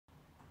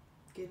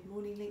Good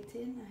morning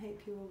LinkedIn, I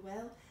hope you're all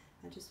well.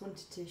 I just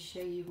wanted to show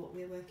you what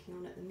we're working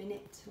on at the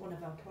minute. One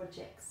of our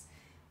projects,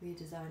 we're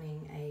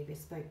designing a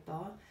bespoke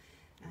bar,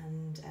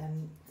 and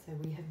so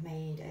we have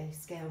made a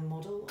scale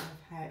model of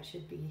how it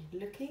should be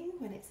looking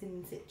when it's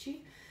in situ.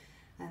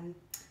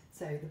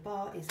 So the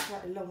bar is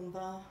quite a long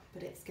bar,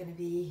 but it's going to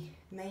be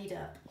made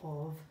up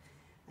of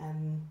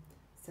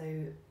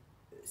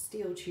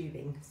steel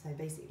tubing, so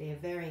basically of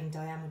varying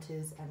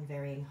diameters and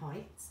varying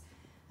heights.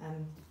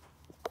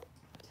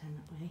 Turn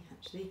that way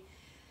actually.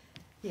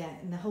 Yeah,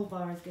 and the whole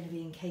bar is going to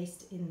be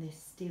encased in this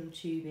steel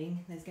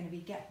tubing. There's going to be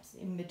gaps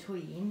in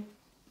between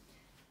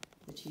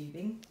the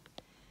tubing,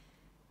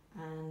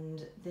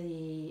 and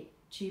the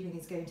tubing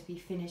is going to be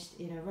finished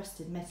in a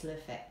rusted metal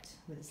effect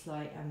with a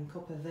slight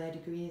copper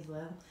verdigris as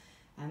well.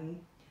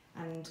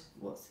 And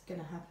what's going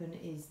to happen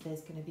is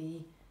there's going to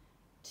be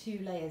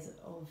 2 layers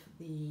of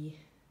the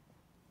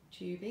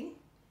tubing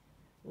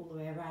all the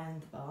way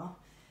around the bar,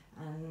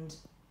 and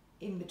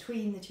in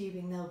between the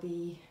tubing there'll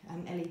be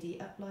LED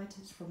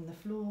uplighters from the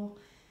floor,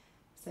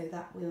 so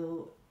that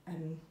will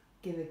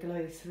give a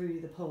glow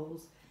through the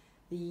poles.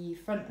 The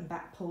front and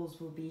back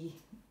poles will be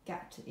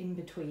gapped in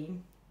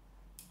between,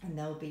 and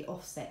they'll be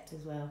offset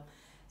as well,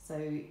 so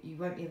you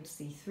won't be able to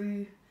see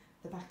through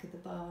the back of the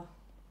bar,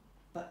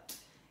 but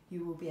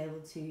you will be able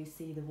to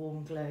see the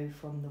warm glow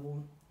from the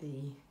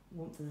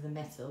warmth of the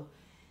metal.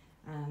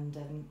 And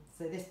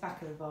so this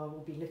back of the bar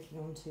will be looking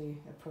onto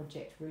a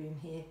project room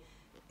here.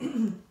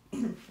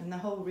 And the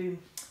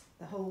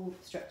whole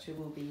structure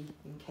will be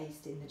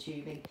encased in the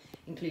tubing,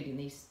 including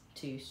these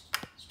 2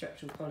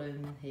 structural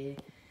columns here.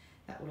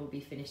 That will all be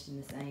finished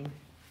in the same,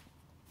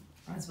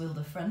 as will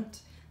the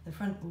front. The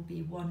front will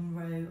be 1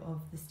 row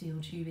of the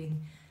steel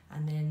tubing,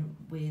 and then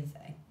with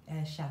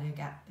a shadow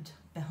gap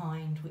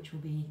behind, which will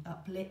be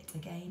uplit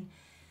again.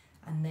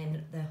 And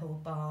then the whole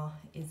bar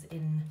is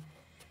in,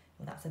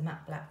 well, that's a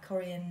matte black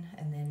corian,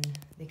 and then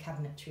the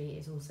cabinetry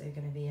is also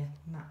going to be a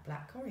matte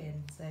black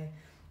corian. So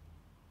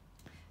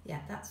yeah,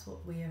 that's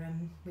what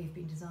we've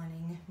been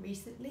designing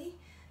recently.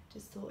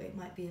 Just thought it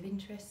might be of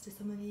interest to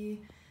some of you,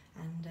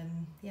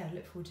 and yeah, I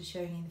look forward to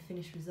showing you the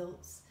finished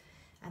results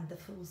and the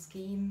full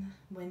scheme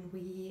when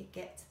we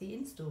get the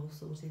install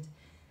sorted.